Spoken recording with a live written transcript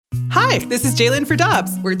Hi, this is Jalen for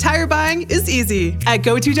Dobbs, where tire buying is easy. At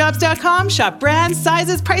GoToDobbs.com, shop brands,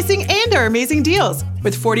 sizes, pricing, and our amazing deals.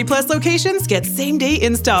 With 40-plus locations, get same-day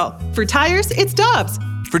install. For tires, it's Dobbs.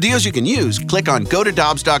 For deals you can use, click on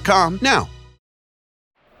GoToDobbs.com now.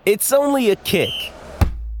 It's only a kick,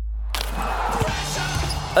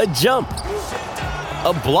 a jump,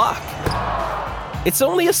 a block. It's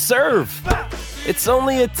only a serve. It's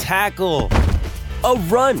only a tackle, a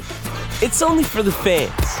run. It's only for the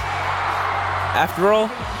fans. After all,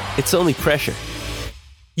 it's only pressure.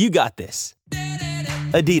 You got this.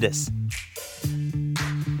 Adidas.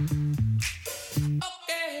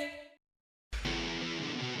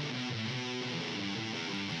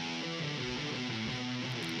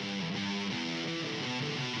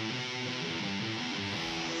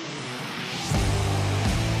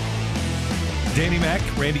 Danny Mac,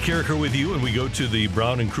 Randy Carricker with you, and we go to the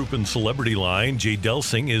Brown and Crouppen Celebrity Line. Jay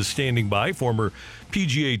Delsing is standing by, former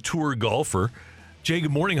PGA Tour golfer. Jay,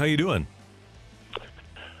 good morning. How you doing?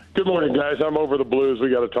 Good morning, guys. I'm over the Blues. We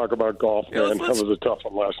got to talk about golf, man. That was a tough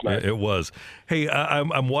one last night. It was. Hey,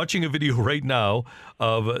 I'm watching a video right now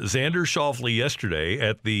of Xander Schauffele yesterday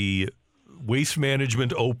at the Waste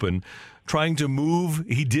Management Open, trying to move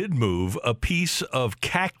a piece of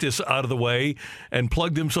cactus out of the way and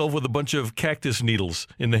plugged himself with a bunch of cactus needles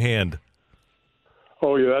in the hand.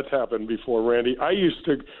 Oh, yeah, that's happened before, Randy.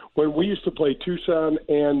 When we used to play Tucson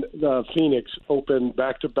and Phoenix Open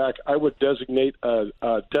back-to-back, I would designate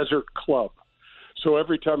a desert club. So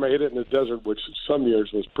every time I hit it in the desert, which some years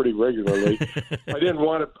was pretty regularly, I didn't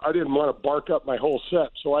want to bark up my whole set,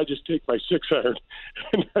 so I just take my 6-iron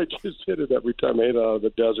and I just hit it every time I hit it out of the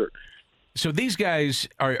desert. So these guys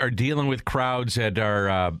are dealing with crowds that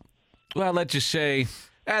are, well, let's just say,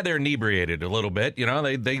 they're inebriated a little bit. You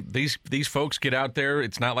know, these folks get out there.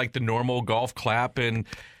 It's not like the normal golf clap, and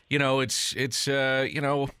it's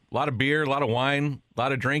a lot of beer, a lot of wine, a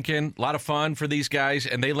lot of drinking, a lot of fun for these guys,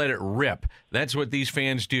 and they let it rip. That's what these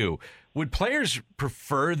fans do. Would players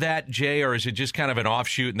prefer that, Jay, or is it just kind of an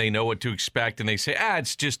offshoot and they know what to expect and they say,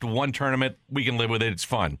 it's just one tournament, we can live with it, it's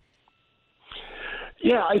fun?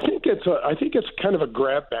 Yeah, I think it's kind of a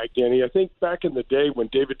grab bag, Danny. I think back in the day when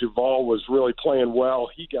David Duval was really playing well,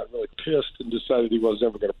 he got really pissed and decided he was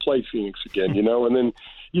never going to play Phoenix again, And then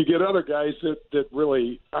you get other guys that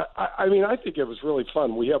really I think it was really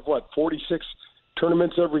fun. We have 46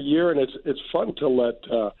 tournaments every year, and it's fun to let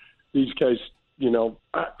these guys,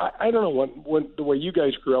 I don't know when the way you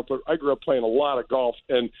guys grew up, but I grew up playing a lot of golf,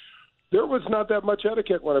 and there was not that much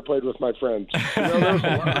etiquette when I played with my friends. There was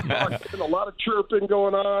a lot of talking and a lot of chirping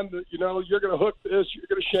going on. You're going to hook this, you're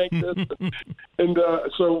going to shank this, and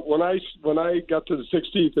so when I got to the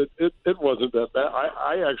 16th, it wasn't that bad.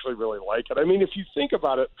 I actually really like it. I mean, if you think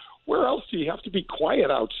about it, where else do you have to be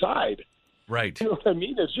quiet outside? Right. You know what I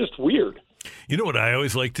mean? It's just weird. You know what I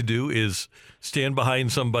always like to do is stand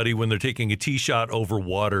behind somebody when they're taking a tee shot over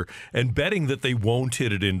water and betting that they won't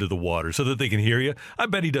hit it into the water so that they can hear you. I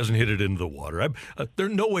bet he doesn't hit it into the water.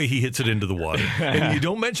 There's no way he hits it into the water. And you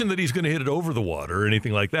don't mention that he's going to hit it over the water or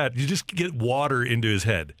anything like that. You just get water into his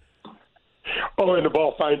head. Oh, and the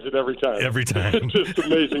ball finds it every time. Every time. It's just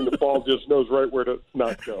amazing. The ball just knows right where to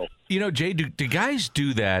not go. Jay, do guys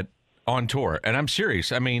do that on tour? And I'm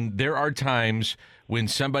serious. I mean, there are times when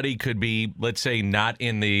somebody could be, let's say, not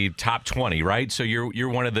in the top 20, right? So you're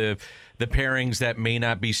one of the pairings that may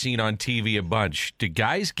not be seen on TV a bunch. Do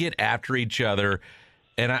guys get after each other?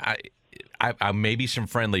 And I maybe some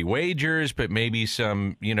friendly wagers, but maybe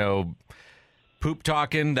some, poop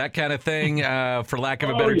talking, that kind of thing, for lack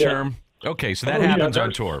of a better term. Okay, so that happens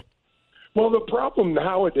on tour. Well, the problem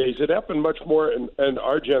nowadays, it happened much more in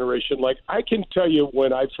our generation. Like, I can tell you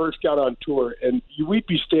when I first got on tour, and we'd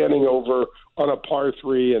be standing over on a par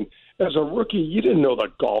 3, and as a rookie, you didn't know the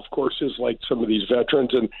golf courses like some of these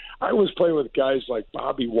veterans. And I was playing with guys like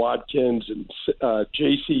Bobby Watkins and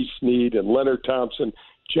J.C. Snead and Leonard Thompson,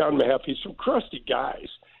 John Mahaffey, some crusty guys.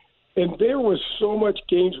 And there was so much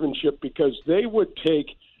gamesmanship because they would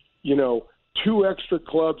take, 2 extra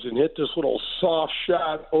clubs and hit this little soft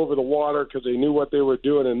shot over the water because they knew what they were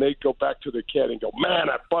doing, and they'd go back to the caddy and go, man,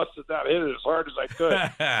 I busted that, hit it as hard as I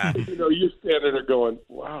could. You're standing there going,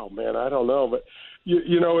 wow, man, I don't know. But,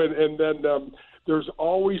 and then there's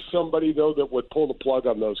always somebody, though, that would pull the plug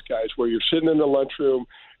on those guys where you're sitting in the lunchroom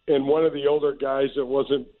and one of the older guys that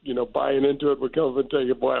wasn't, buying into it would come up and tell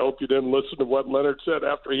you, boy, I hope you didn't listen to what Leonard said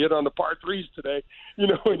after he hit on the par 3s today.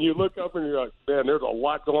 And you look up and you're like, man, there's a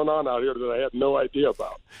lot going on out here that I had no idea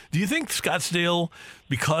about. Do you think Scottsdale,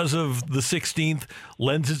 because of the 16th,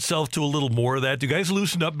 lends itself to a little more of that? Do guys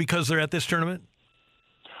loosen up because they're at this tournament?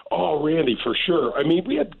 Oh, Randy, for sure. I mean,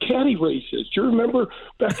 we had caddy races. Do you remember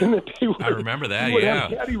back in the day? I remember that, we would yeah.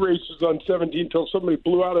 have caddy races on 17 until somebody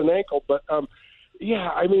blew out an ankle. But, yeah,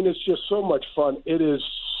 I mean, it's just so much fun. It is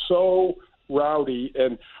so rowdy.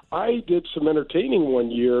 And I did some entertaining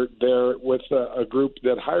one year there with a group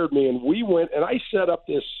that hired me, and we went, and I set up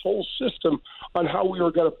this whole system on how we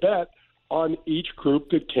were going to bet on each group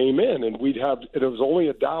that came in. And it was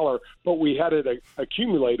only $1, but we had it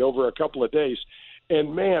accumulate over a couple of days.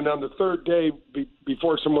 And, man, on the third day,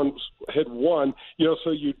 before someone had won,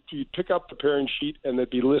 so you pick up the pairing sheet, and they'd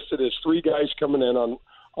be listed as 3 guys coming in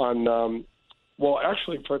on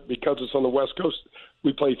actually, because it's on the West Coast,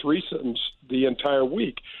 we play threesomes the entire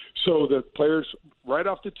week. So the players right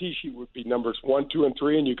off the tee sheet would be numbers 1, 2, and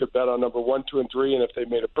 3, and you could bet on number 1, 2, and 3. And if they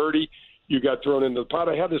made a birdie, you got thrown into the pot.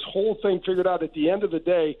 I had this whole thing figured out. At the end of the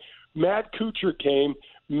day, Matt Kuchar came,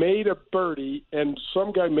 made a birdie, and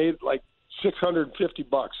some guy made like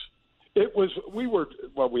 $650. We were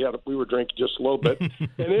drinking just a little bit,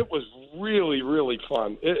 and it was really, really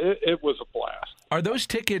fun. It was a blast. Are those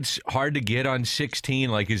tickets hard to get on 16?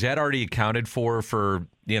 Like, is that already accounted for 2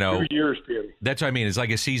 years, Danny? That's what I mean. It's like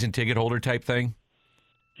a season ticket holder type thing?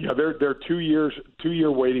 Yeah, they're 2 year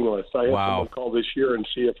waiting list. I had someone call this year and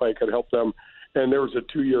see if I could help them, and there was a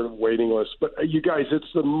 2-year waiting list. But you guys,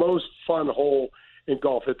 it's the most fun hole in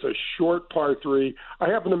golf. It's a short par 3. I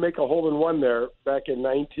happened to make a hole-in-one there back in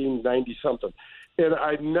 1990-something, and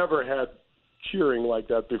I'd never had cheering like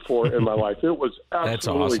that before in my life. It was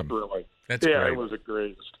absolutely thrilling. That's great. It was the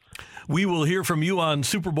greatest. We will hear from you on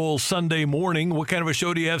Super Bowl Sunday morning. What kind of a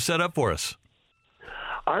show do you have set up for us?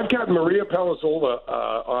 I've got Maria Palazola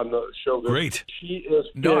on the show. Great. She is.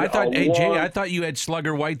 No, I thought you had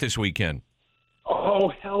Slugger White this weekend. Oh,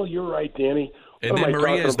 hell, you're right, Danny. And then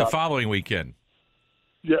Maria is the following weekend.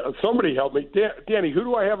 Yeah, somebody help me. Danny, who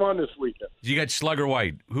do I have on this weekend? You got Slugger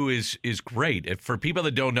White, who is great. For people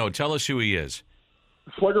that don't know, tell us who he is.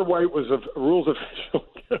 Slugger White was a rules official.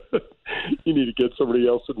 You need to get somebody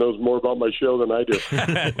else that knows more about my show than I do.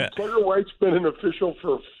 Slugger White's been an official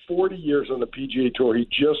for 40 years on the PGA Tour. He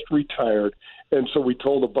just retired, and so we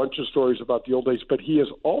told a bunch of stories about the old days. But he is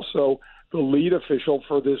also the lead official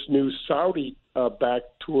for this new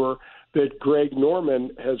Saudi-backed tour that Greg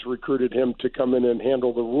Norman has recruited him to come in and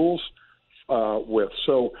handle the rules with.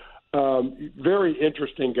 So very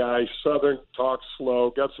interesting guy, Southern, talks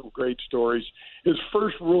slow, got some great stories. His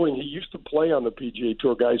first ruling, he used to play on the PGA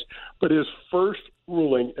Tour, guys, but his first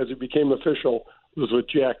ruling as he became official was with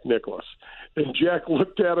Jack Nicklaus. And Jack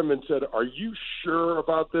looked at him and said, "Are you sure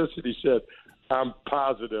about this?" And he said, "I'm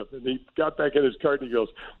positive." And he got back in his car and he goes,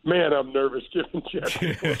 "Man, I'm nervous giving Jack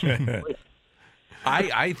Nicklaus."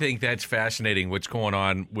 I think that's fascinating what's going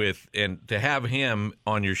on and to have him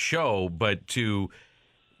on your show, but to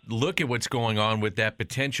look at what's going on with that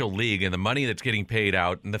potential league and the money that's getting paid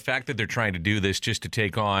out and the fact that they're trying to do this just to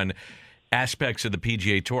take on aspects of the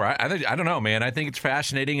PGA Tour. I don't know, man. I think it's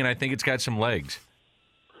fascinating, and I think it's got some legs.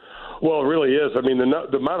 Well, it really is. I mean,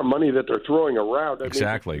 the amount of money that they're throwing around.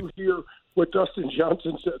 Exactly. I mean, you hear what Dustin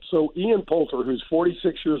Johnson said. So Ian Poulter, who's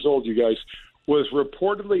 46 years old, you guys, was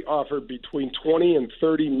reportedly offered between $20 and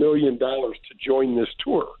 $30 million to join this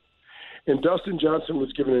tour. And Dustin Johnson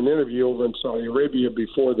was given an interview over in Saudi Arabia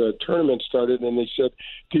before the tournament started, and they said,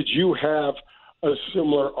 "Did you have a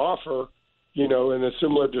similar offer, in a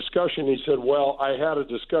similar discussion?" He said, "Well, I had a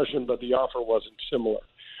discussion, but the offer wasn't similar,"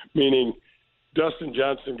 meaning Dustin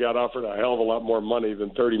Johnson got offered a hell of a lot more money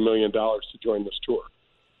than $30 million to join this tour.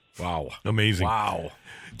 Wow. Amazing. Wow.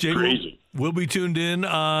 Jay, crazy. We'll be tuned in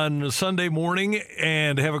on Sunday morning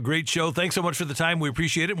and have a great show. Thanks so much for the time. We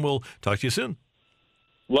appreciate it, and we'll talk to you soon.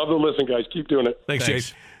 Love to listen, guys. Keep doing it. Thanks. Jay.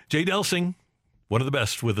 Jay Delsing, one of the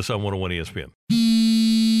best with us on 101 ESPN.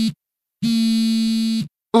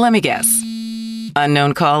 Let me guess.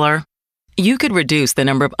 Unknown caller? You could reduce the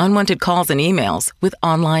number of unwanted calls and emails with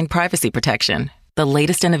online privacy protection. The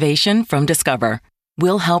latest innovation from Discover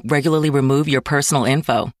will help regularly remove your personal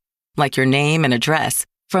info, like your name and address,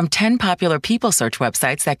 from 10 popular people search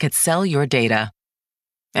websites that could sell your data.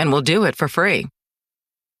 And we'll do it for free.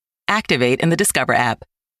 Activate in the Discover app.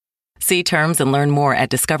 See terms and learn more at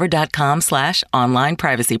discover.com/online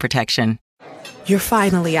privacy protection. You're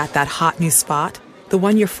finally at that hot new spot, the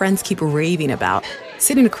one your friends keep raving about,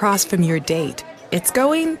 sitting across from your date. It's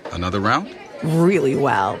going... Another round? Really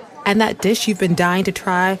well. And that dish you've been dying to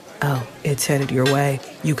try? Oh, it's headed your way.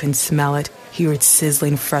 You can smell it, hear it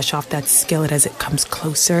sizzling fresh off that skillet as it comes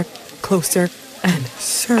closer, closer, and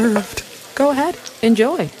served. Go ahead,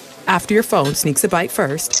 enjoy. After your phone sneaks a bite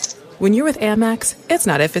first. When you're with Amex, it's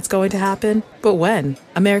not if it's going to happen, but when.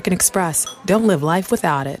 American Express. Don't live life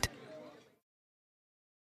without it.